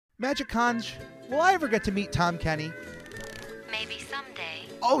Magic Conj, will I ever get to meet Tom Kenny? Maybe someday.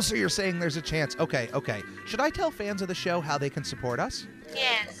 Oh, so you're saying there's a chance. Okay. Should I tell fans of the show how they can support us?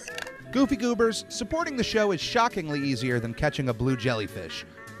 Yes. Goofy Goobers, supporting the show is shockingly easier than catching a blue jellyfish.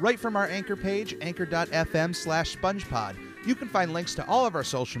 Right from our anchor page, anchor.fm/SpongePod, you can find links to all of our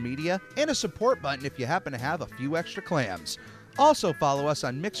social media and a support button if you happen to have a few extra clams. Also follow us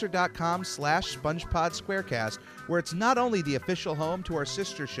on mixer.com/SpongePodSquareCast, where it's not only the official home to our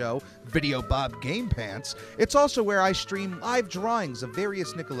sister show, Video Bob Game Pants, it's also where I stream live drawings of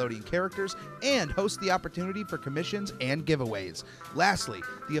various Nickelodeon characters and host the opportunity for commissions and giveaways. Lastly,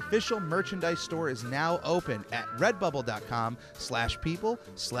 the official merchandise store is now open at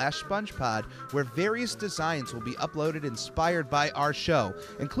redbubble.com/people/SpongePod, where various designs will be uploaded inspired by our show,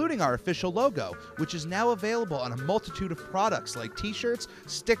 including our official logo, which is now available on a multitude of products like t-shirts,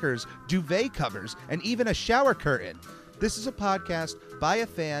 stickers, duvet covers, and even a shower curtain. This is a podcast by a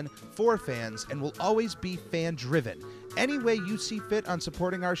fan, for fans, and will always be fan-driven. Any way you see fit on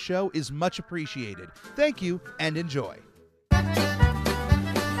supporting our show is much appreciated. Thank you, and enjoy.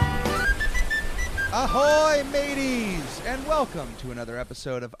 Ahoy, mateys, and welcome to another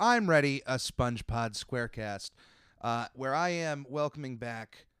episode of I'm Ready, a SpongePod Squarecast, where I am welcoming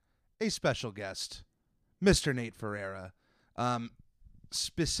back a special guest, Mr. Nate Ferreira.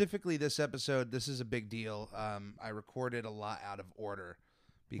 Specifically this episode, this is a big deal. I recorded a lot out of order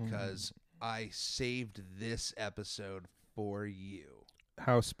because I saved this episode for you.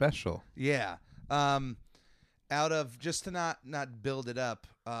 How special? Yeah. Out of, just to not build it up,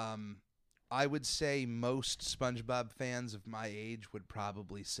 I would say most SpongeBob fans of my age would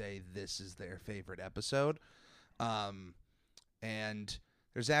probably say this is their favorite episode. And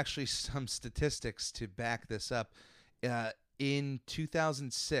there's actually some statistics to back this up. In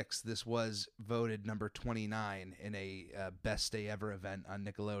 2006, this was voted number 29 in a Best Day Ever event on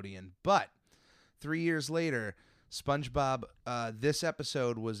Nickelodeon. But 3 years later, SpongeBob, this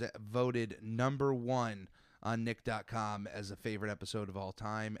episode was voted number 1 on Nick.com as a favorite episode of all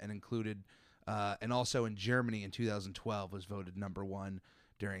time, and included, and also in Germany in 2012 was voted number 1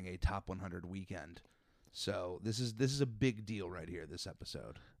 during a Top 100 weekend. So this is a big deal right here, this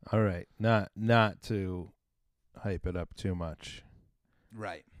episode. All right, not to hype it up too much.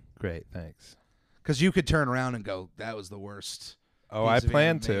 Right. Great, thanks. Because you could turn around and go, that was the worst. Oh, I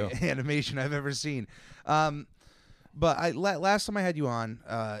plan to. Animation I've ever seen. But last time I had you on,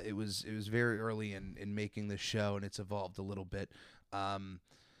 it was very early in making this show, and it's evolved a little bit. I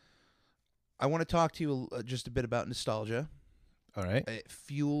want to talk to you just a bit about nostalgia. All right. It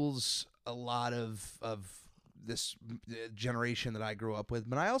fuels a lot of this generation that I grew up with,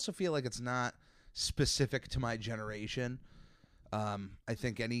 but I also feel like it's not specific to my generation. I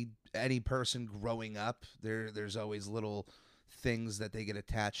think any person growing up, there's always little things that they get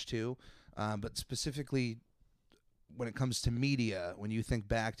attached to, but specifically when it comes to media, when you think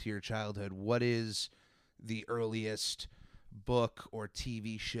back to your childhood, what is the earliest book or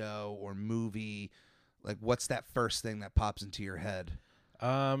TV show or movie? Like, what's that first thing that pops into your head?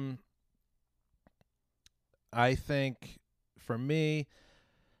 I think for me,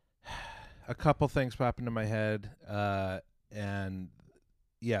 a couple things pop into my head, and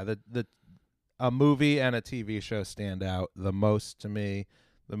yeah, a movie and a TV show stand out the most to me.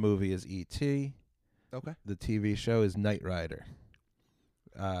 The movie is E.T. Okay. The TV show is Knight Rider.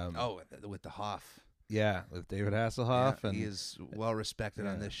 With the Hoff. Yeah, with David Hasselhoff. Yeah, and he is well respected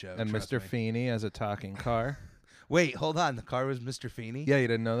on this show. And trust Mr. me. Feeney as a talking car. Wait, hold on. The car was Mr. Feeney? Yeah, you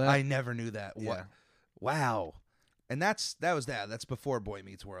didn't know that? I never knew that. Yeah. Wow. And that's before Boy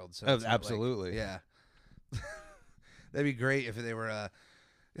Meets World. So absolutely. Yeah. That'd be great if they were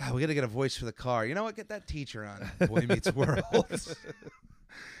we got to get a voice for the car. You know what? Get that teacher on Boy Meets World.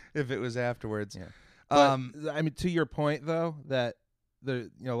 If it was afterwards. Yeah. I mean, to your point though, that a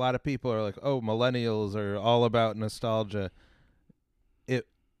lot of people are like, "Oh, millennials are all about nostalgia."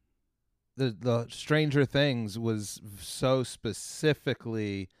 The Stranger Things was so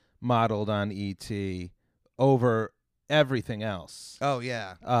specifically modeled on E.T. over everything else. Oh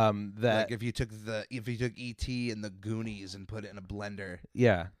yeah. That like if you took E.T. and the Goonies and put it in a blender.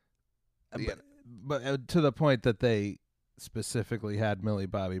 Yeah. But to the point that they specifically had Millie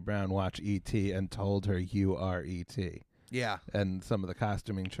Bobby Brown watch E.T. and told her, "You are E.T." Yeah. And some of the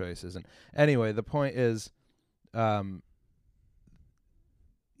costuming choices. And anyway, the point is,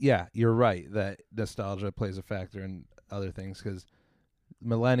 yeah, you're right that nostalgia plays a factor in other things, because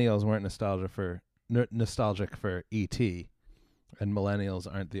millennials weren't nostalgic for E.T., and millennials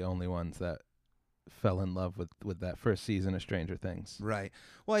aren't the only ones that fell in love with that first season of Stranger Things. Right.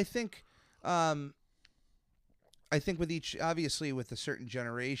 Well, I think I think with each, obviously, with a certain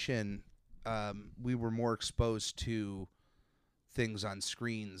generation, we were more exposed to things on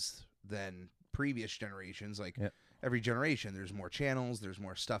screens than previous generations. Like Yep. every generation, there's more channels, there's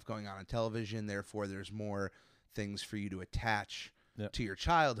more stuff going on television. Therefore, there's more things for you to attach Yep. to your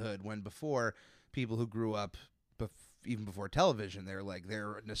childhood. When before, people who grew up even before television, they're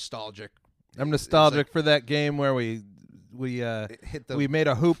nostalgic. I'm It's nostalgic for that game where we hit the we made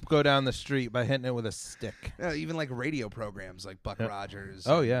a hoop go down the street by hitting it with a stick. even like radio programs like Buck Yep. Rogers.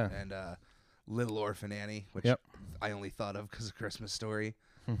 Oh, and, yeah. and Little Orphan Annie, which Yep. I only thought of because of Christmas Story.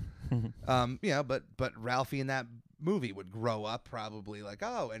 But Ralphie in that movie would grow up probably like,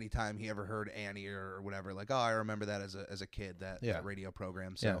 oh, anytime he ever heard Annie or whatever, like, oh, I remember that as a kid, that radio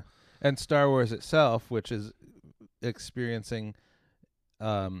program. So Yeah. And Star Wars itself, which is experiencing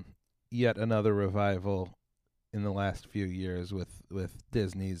yet another revival in the last few years with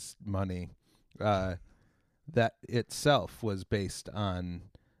Disney's money, that itself was based on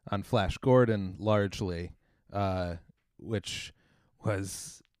Flash Gordon largely, which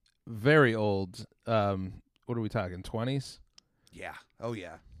was very old. What are we talking? 20s? yeah, oh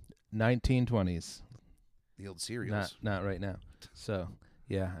yeah, 1920s. the old cereals. Not right now. So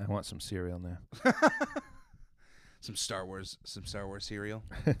yeah, I want some cereal now. Some Star Wars cereal,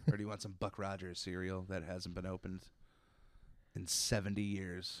 or do you want some Buck Rogers cereal that hasn't been opened in 70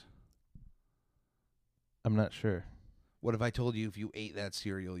 years? I'm not sure. What if I told you if you ate that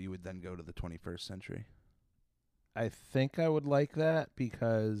cereal, you would then go to the 21st century? I think I would like that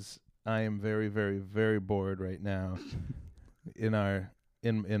because I am very, very, very bored right now in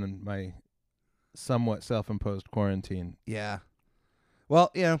my somewhat self-imposed quarantine. Yeah.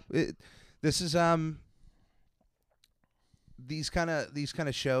 Well, this is these kind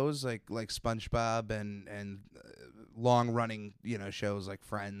of shows like SpongeBob and long running shows like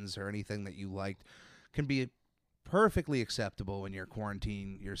Friends or anything that you liked can be perfectly acceptable when you're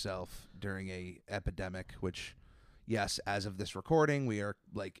quarantining yourself during a epidemic, which, yes, as of this recording, we are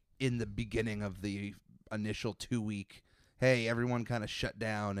like in the beginning of the initial 2-week, hey, everyone kind of shut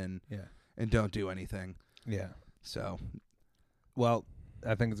down and don't do anything. Yeah. So, well,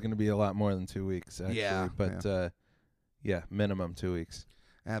 I think it's going to be a lot more than 2 weeks, actually. Yeah, But, minimum 2 weeks.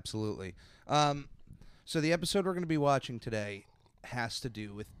 absolutely. So the episode we're going to be watching today has to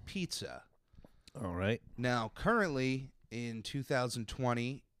do with pizza. All right. Now, currently in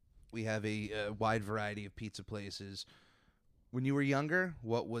 2020, we have a wide variety of pizza places. When you were younger,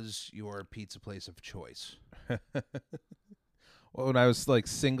 what was your pizza place of choice? Well, when I was like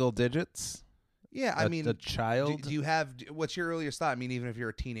single digits, Yeah, I mean, a child. do you have? What's your earliest thought? I mean, even if you're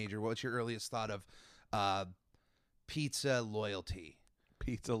a teenager, what's your earliest thought of pizza loyalty?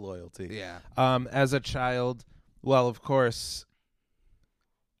 Pizza loyalty. Yeah. As a child, well, of course,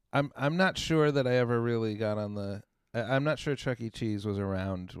 I'm not sure that I ever really got on the. I'm not sure Chuck E. Cheese was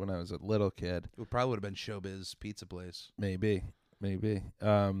around when I was a little kid. It probably would have been Showbiz Pizza Place. Maybe.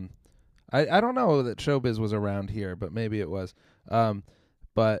 I don't know that Showbiz was around here, but maybe it was.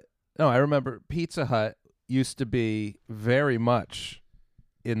 But no, I remember Pizza Hut used to be very much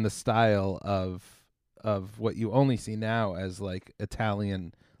in the style of what you only see now as like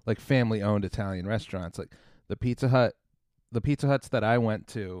Italian, like family-owned Italian restaurants. Like the Pizza Huts that I went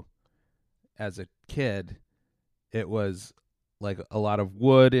to as a kid, it was like a lot of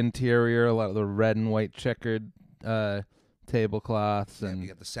wood interior, a lot of the red and white checkered tablecloths, Yeah, and you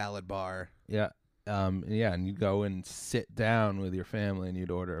got the salad bar. and you go and sit down with your family and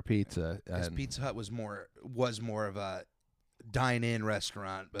you'd order a pizza. Because And Pizza Hut was more of a dine-in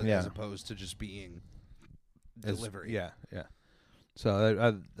restaurant, but Yeah. as opposed to just being as- delivery. Yeah.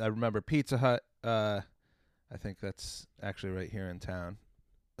 So I remember Pizza Hut. I think that's actually right here in town.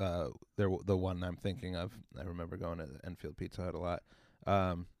 The one I'm thinking of. I remember going to Enfield Pizza Hut a lot.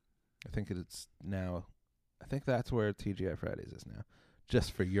 I think it's now. I think that's where TGI Fridays is now.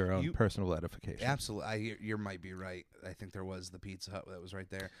 Just for your own personal edification. Absolutely. You might be right. I think there was the Pizza Hut that was right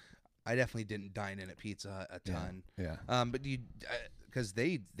there. I definitely didn't dine in at Pizza Hut a ton. Yeah. But because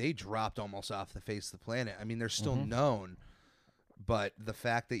they dropped almost off the face of the planet. I mean, they're still Mhm. known, but the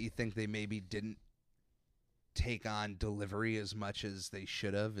fact that you think they maybe didn't take on delivery as much as they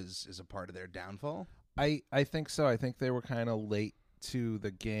should have is a part of their downfall. I think so. I think they were kind of late to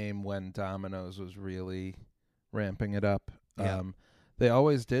the game when Domino's was really ramping it up. Yeah. They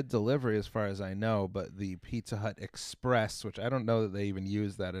always did delivery as far as I know, but the Pizza Hut Express, which I don't know that they even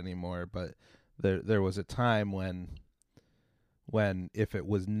use that anymore, but there was a time when if it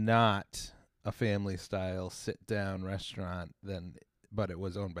was not a family style sit down restaurant, but it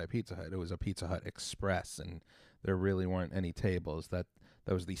was owned by Pizza Hut, it was a Pizza Hut Express, and there really weren't any tables. That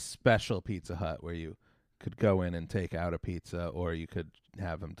was the special Pizza Hut where you could go in and take out a pizza, or you could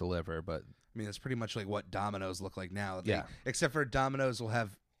have them deliver. But I mean, it's pretty much like what Domino's look like now. Yeah. Except for Domino's will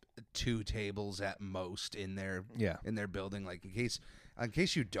have 2 tables at most in their building, like in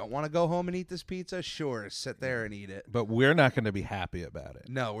case you don't want to go home and eat this pizza. Sure, sit there and eat it. But we're not going to be happy about it.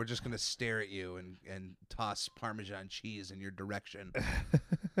 No, we're just gonna stare at you and toss Parmesan cheese in your direction.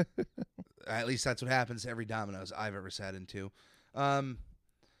 At least that's what happens to every Domino's I've ever sat into.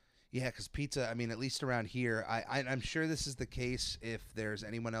 Yeah, because pizza, I mean, at least around here, I'm sure this is the case if there's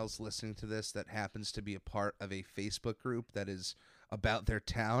anyone else listening to this that happens to be a part of a Facebook group that is about their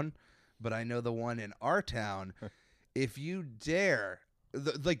town. But I know the one in our town, if you dare,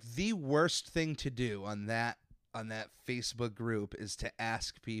 the worst thing to do on that Facebook group is to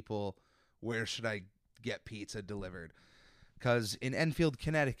ask people, where should I get pizza delivered? Because in Enfield,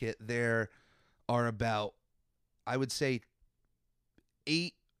 Connecticut, there are about, I would say,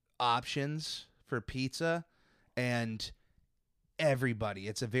 8 options for pizza, and everybody,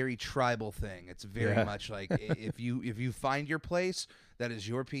 it's a very tribal thing. It's very much like if you find your place, that is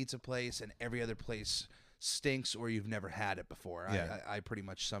your pizza place, and every other place stinks or you've never had it before. I pretty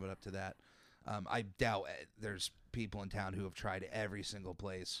much sum it up to that. I doubt there's people in town who have tried every single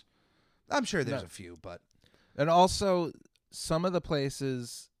place. I'm sure there's a few, but and also some of the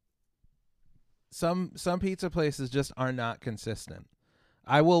places, some pizza places just are not consistent.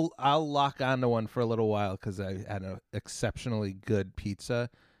 I'll lock onto one for a little while because I had an exceptionally good pizza,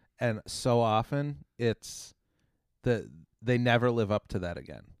 and so often it's they never live up to that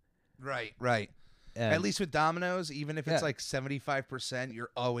again. Right. And at least with Domino's, even if it's like 75%,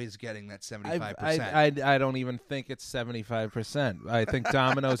 you're always getting that 75%. I don't even think it's 75%. I think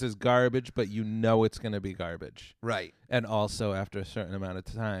Domino's is garbage, but you know it's going to be garbage. Right. And also after a certain amount of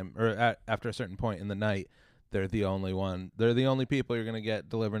time, or after a certain point in the night, they're the only one. They're the only people you're going to get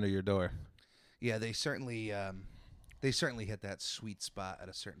delivered to your door. Yeah, they certainly hit that sweet spot at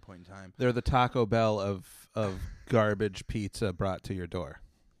a certain point in time. They're the Taco Bell of garbage pizza brought to your door.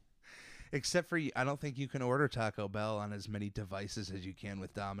 Except for, I don't think you can order Taco Bell on as many devices as you can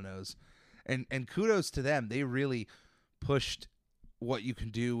with Domino's. And kudos to them. They really pushed what you can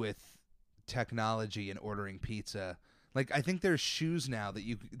do with technology in ordering pizza. Like, I think there's shoes now that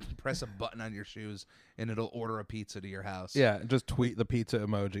you can press a button on your shoes and it'll order a pizza to your house. Yeah, just tweet the pizza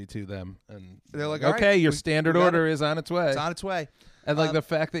emoji to them. And they're like, okay, right, your standard order is on its way. It's on its way. And like the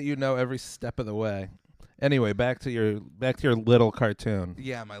fact that you know every step of the way. Anyway, back to your little cartoon.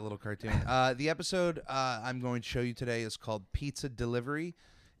 Yeah, my little cartoon. The episode I'm going to show you today is called Pizza Delivery.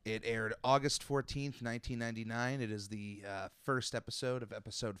 It aired August 14th, 1999. It is the first episode of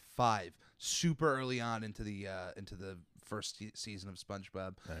episode 5, super early on into the first season of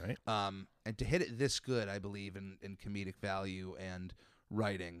SpongeBob. All right. And to hit it this good, I believe, in comedic value and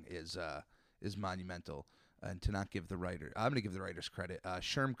writing is monumental. And to not give the writer, I'm going to give the writers credit.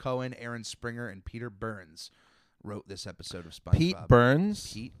 Sherm Cohen, Aaron Springer, and Peter Burns wrote this episode of SpongeBob. Pete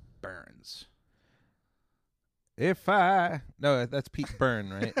Burns? Pete Burns. No, that's Pete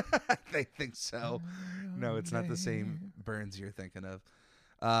Byrne, right? I think so. No, it's not the same Burns you're thinking of.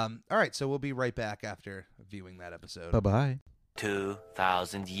 All right, so we'll be right back after viewing that episode. Bye-bye.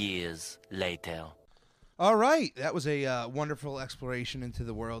 2,000 years later. All right, that was a wonderful exploration into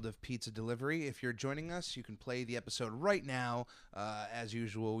the world of pizza delivery. If you're joining us, you can play the episode right now. As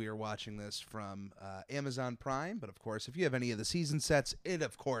usual, we are watching this from Amazon Prime, but of course, if you have any of the season sets, it,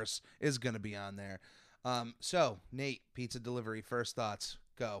 of course, is going to be on there. So, Nate, pizza delivery, first thoughts,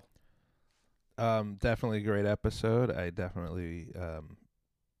 go. Definitely a great episode. I definitely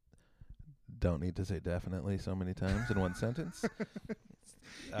don't need to say definitely so many times in one sentence.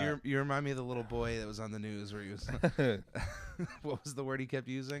 You remind me of the little boy that was on the news where he was... what was the word he kept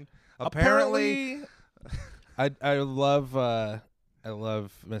using? Apparently I love Mr.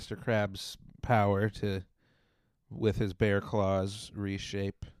 Krabs' power to, with his bear claws,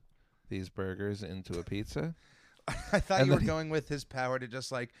 reshape these burgers into a pizza. I thought you were going with his power to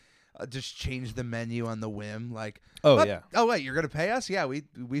just change the menu on the whim. Like, yeah. Oh wait, you're gonna pay us? Yeah,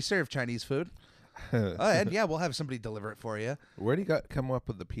 we serve Chinese food. And yeah, we'll have somebody deliver it for you. Where'd he come up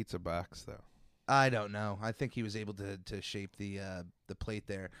with the pizza box though? I don't know. I think he was able to shape the plate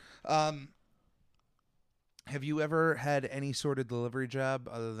there. Have you ever had any sort of delivery job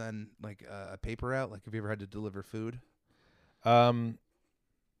other than like a paper route? Like, have you ever had to deliver food?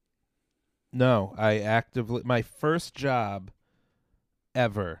 No, my first job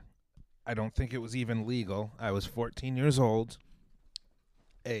ever, I don't think it was even legal. I was 14 years old.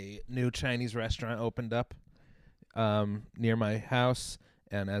 A new Chinese restaurant opened up near my house,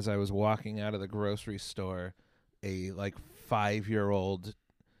 and as I was walking out of the grocery store, a 5-year-old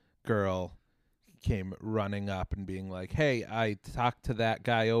girl came running up and being like, "Hey, I talked to that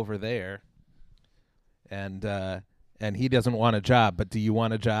guy over there, and he doesn't want a job, but do you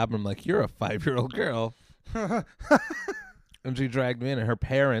want a job?" And I'm like, "You're a 5-year-old girl." And she dragged me in, and her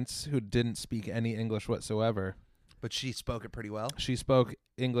parents, who didn't speak any English whatsoever, But she spoke it pretty well. she spoke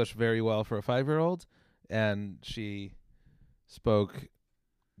English very well for a 5-year-old, and she spoke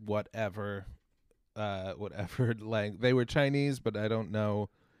whatever language. They were Chinese, but I don't know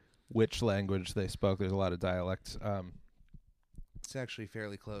which language they spoke. There's a lot of dialects. It's actually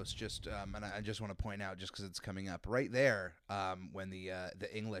fairly close. Just and I just want to point out, just because it's coming up right there, when the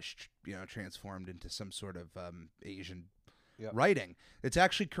English transformed into some sort of Asian Yep. writing, it's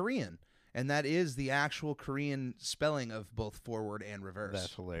actually Korean, and that is the actual Korean spelling of both forward and reverse.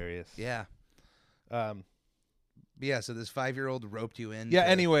 That's hilarious. Yeah. Um, But yeah. So this 5-year-old roped you in. Yeah. to-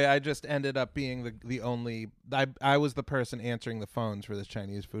 Anyway, I just ended up being the only. I was the person answering the phones for this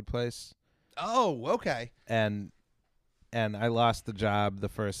Chinese food place, Oh, okay. and I lost the job the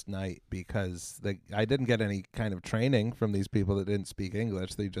first night because I didn't get any kind of training from these people that didn't speak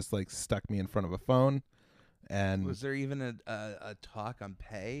English. They just like stuck me in front of a phone, and Was there even a talk on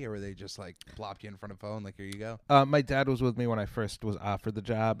pay, or were they just like plopped you in front of a phone, like, here you go? my dad was with me when I first was offered the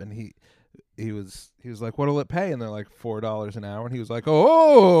job, and he was like, "What'll it pay?" And they're like $4 an hour, and he was like,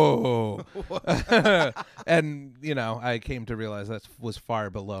 "Oh," and I came to realize that was far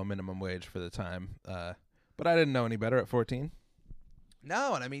below minimum wage for the time. But I didn't know any better at 14.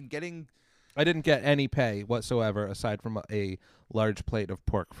 No, and I mean, I didn't get any pay whatsoever aside from a large plate of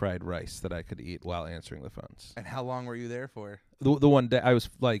pork fried rice that I could eat while answering the phones. and how long were you there for? The one day I was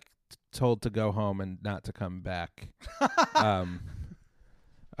like told to go home and not to come back.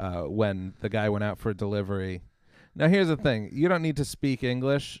 When the guy went out for delivery. Now here's the thing: you don't need to speak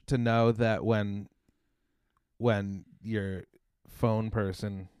English to know that when your phone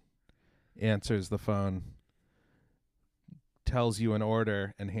person answers the phone, tells you an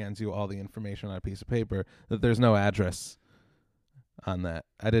order, and hands you all the information on a piece of paper, that there's no address on that.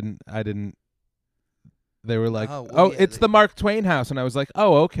 I didn't. They were like, Oh, well, "Oh, yeah, it's the Mark Twain house," and I was like,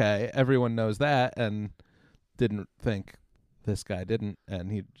 "Oh, okay." Everyone knows that, and didn't think this guy didn't,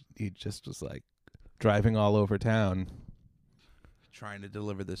 and he just was like driving all over town. Trying to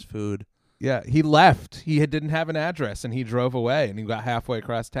deliver this food. Yeah, he left. He didn't have an address, and he drove away, and he got halfway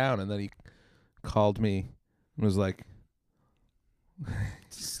across town, and then he called me and was like,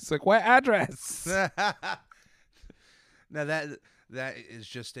 "It's like, what address?" Now that is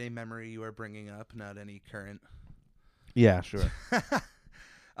just a memory you are bringing up, not any current. Yeah, sure.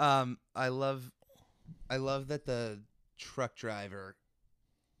 I love that the truck driver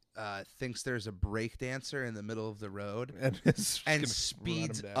thinks there's a break dancer in the middle of the road And, it's just and gonna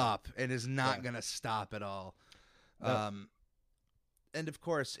speeds run him down. up and is not Yeah. going to stop at all. No. And of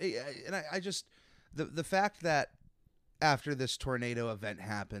course, I just the fact that after this tornado event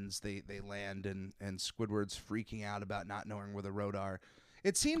happens, they land and Squidward's freaking out about not knowing where the road are.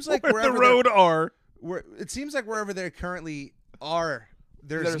 It seems like Where wherever the road are. it seems like wherever they currently are,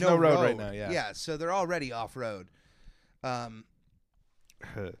 there's no road right now, yeah. Yeah, so they're already off road.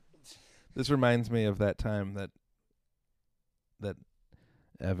 This reminds me of that time that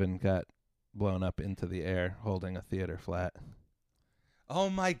Evan got blown up into the air holding a theater flat. Oh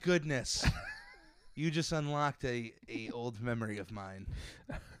my goodness. You just unlocked a old memory of mine.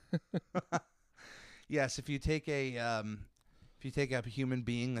 Yes, if you take a human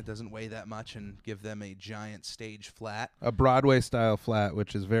being that doesn't weigh that much and give them a giant stage flat, A Broadway style flat,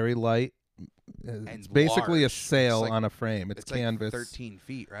 which is very light. It's basically large. a sail It's like- on a frame. It's canvas. like 13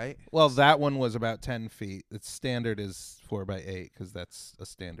 feet, right? Well, that one was about 10 feet. Its standard is 4x8 because that's a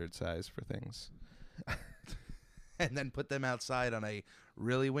standard size for things. And then put them outside on a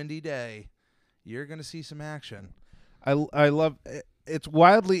really windy day, you're going to see some action. I love it's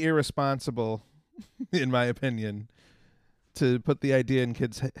wildly irresponsible, in my opinion, to put the idea in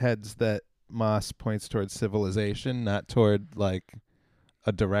kids' heads that Moss points towards civilization, not toward like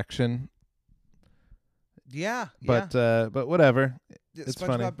a direction. Yeah, But whatever. yeah. it's SpongeBob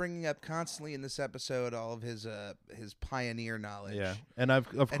funny. bringing up constantly in this episode all of his pioneer knowledge. Yeah, and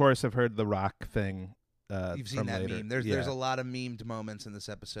I've of course have heard the rock thing. You've seen from that later. meme. There's Yeah. a lot of memed moments in this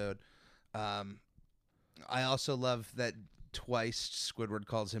episode. I also love that twice Squidward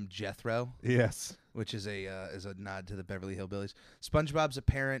calls him Jethro, Yes. which is a nod to the Beverly Hillbillies. SpongeBob's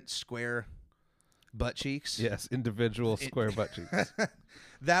apparent square butt cheeks. Yes, individual square butt cheeks.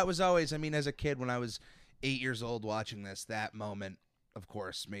 That was always, I mean, as a kid when I was 8 years old watching this, that moment, of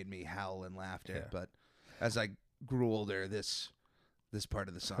course, made me howl in laughter. Yeah. But as I grew older, this part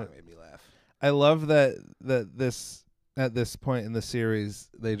of the song made me laugh. I love that this at this point in the series,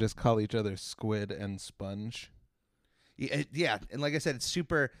 they just call each other Squid and Sponge. Yeah, and like I said, it's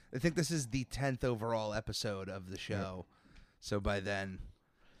super. I think this is the 10th overall episode of the show, so by then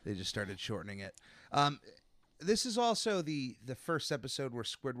they just started shortening it. This is also the first episode where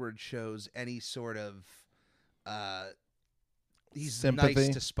Squidward shows any sort of he's sympathy. nice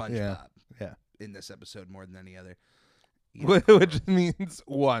to SpongeBob. Yeah. In this episode more than any other. Which means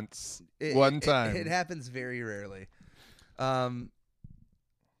once. One time. It happens very rarely.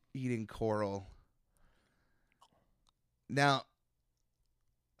 Eating coral. Now,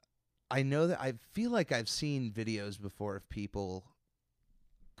 I know that I feel like I've seen videos before of people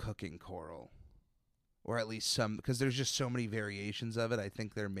cooking coral. Or at least some, because there's just so many variations of it. I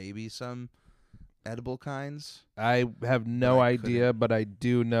think there may be some edible kinds. I have no I idea, but I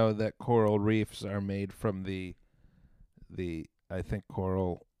do know that coral reefs are made from the I think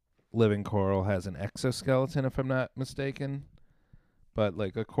living coral has an exoskeleton, if I'm not mistaken. But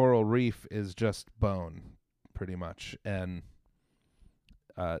like a coral reef is just bone, pretty much. And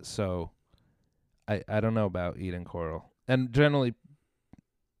so I don't know about eating coral. And generally,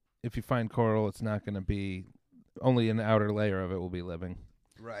 if you find coral, it's not going to be, only an outer layer of it will be living.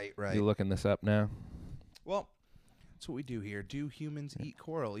 Right, right. You looking this up now? Well, that's what we do here. Do humans eat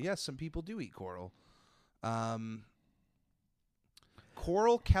coral? Yes, some people do eat coral.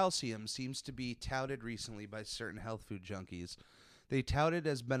 Coral calcium seems to be touted recently by certain health food junkies. They tout it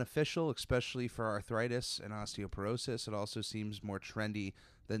as beneficial, especially for arthritis and osteoporosis. It also seems more trendy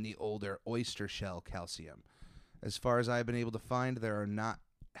than the older oyster shell calcium. As far as I've been able to find, there are not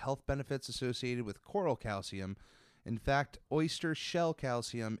health benefits associated with coral calcium. In fact, oyster shell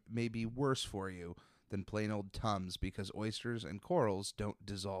calcium may be worse for you than plain old Tums because oysters and corals don't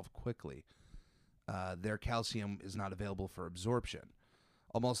dissolve quickly. Their calcium is not available for absorption.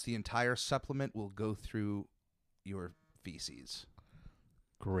 Almost the entire supplement will go through your feces.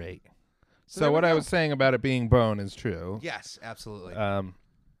 Great. So So what I was saying about it being bone is true. Yes, absolutely.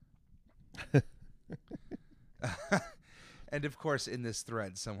 And of course, in this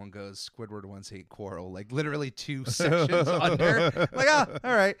thread, someone goes, Squidward once ate coral, like literally 2 sections under. Like, oh,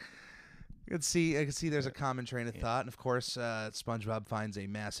 all right. I can see there's a common train of thought. And of course, SpongeBob finds a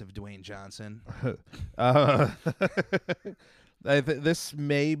massive Dwayne Johnson. This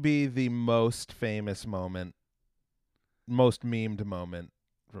may be the most famous moment, most memed moment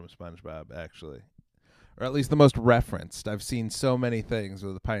from SpongeBob, actually. Or at least the most referenced. I've seen so many things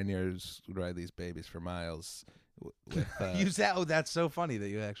where the pioneers would ride these babies for miles. Use that. Oh, that's so funny that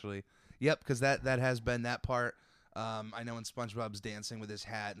you actually. Yep, because that has been that part. I know when SpongeBob's dancing with his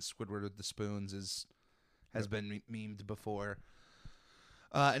hat and Squidward with the spoons has been memed before.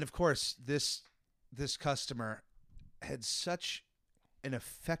 And of course, this customer had such an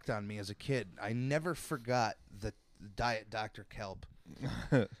effect on me as a kid. I never forgot the Diet Dr. Kelp.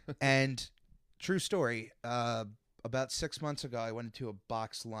 And true story, about 6 months ago, I went into a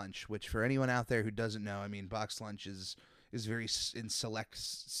box lunch, which for anyone out there who doesn't know, I mean, box lunch is very in select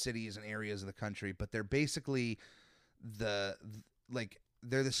cities and areas of the country, but they're basically they're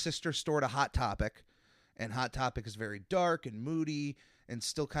the sister store to Hot Topic, and Hot Topic is very dark and moody and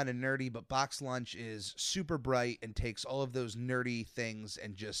still kind of nerdy, but Box Lunch is super bright and takes all of those nerdy things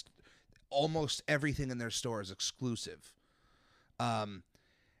and just almost everything in their store is exclusive. And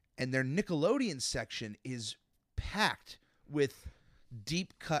their Nickelodeon section is packed with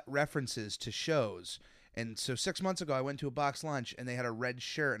deep cut references to shows. And so 6 months ago, I went to a box lunch and they had a red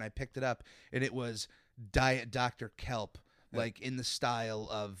shirt and I picked it up and it was Diet Dr. Kelp, like in the style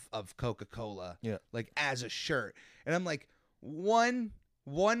of Coca-Cola, like as a shirt. And I'm like, one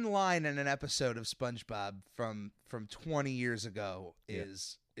line in an episode of SpongeBob from 20 years ago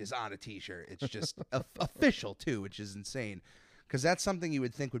is on a t-shirt. It's just official too, which is insane. Because that's something you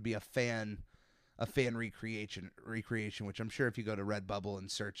would think would be a fan recreation, which I'm sure if you go to Redbubble and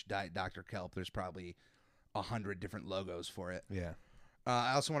search Diet Dr. Kelp, there's probably 100 different logos for it. Yeah.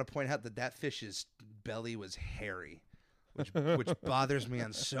 I also want to point out that fish's belly was hairy, which bothers me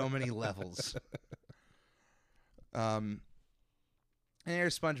on so many levels. And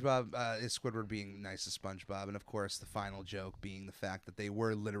here's SpongeBob, is Squidward being nice to SpongeBob, and of course the final joke being the fact that they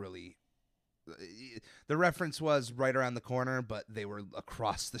were literally. The reference was right around the corner, but they were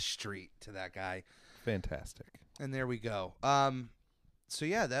across the street to that guy. Fantastic. And there we go. So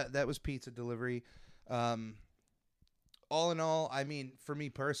yeah, that was pizza delivery. All in all, I mean, for me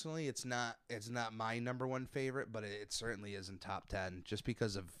personally, it's not my number one favorite, but it certainly is in top 10 just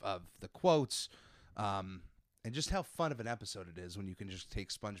because of the quotes, and just how fun of an episode it is when you can just take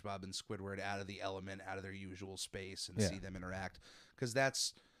SpongeBob and Squidward out of the element, out of their usual space, and see them interact. Because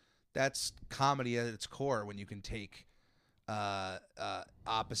that's comedy at its core when you can take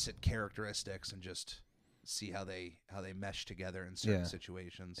opposite characteristics and just see how they mesh together in certain Yeah.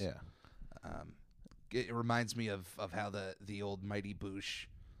 situations. Yeah. It reminds me of how the old Mighty Boosh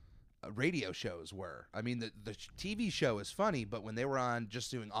radio shows were. I mean, the TV show is funny, but when they were on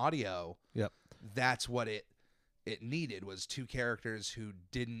just doing audio, Yep. that's what it needed, was two characters who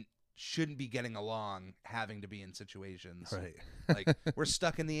shouldn't be getting along, having to be in situations. Right. Like, we're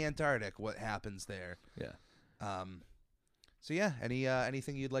stuck in the Antarctic. What happens there? Yeah. So yeah,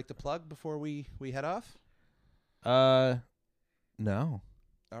 anything you'd like to plug before we head off? No.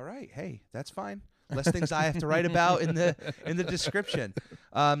 All right. Hey, that's fine. Less things I have to write about in the description.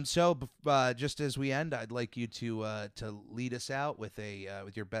 So just as we end, I'd like you to lead us out with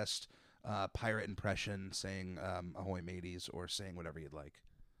with your best pirate impression, saying "Ahoy, mateys," or saying whatever you'd like.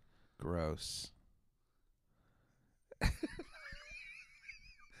 Gross.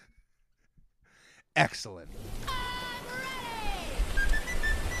 Excellent.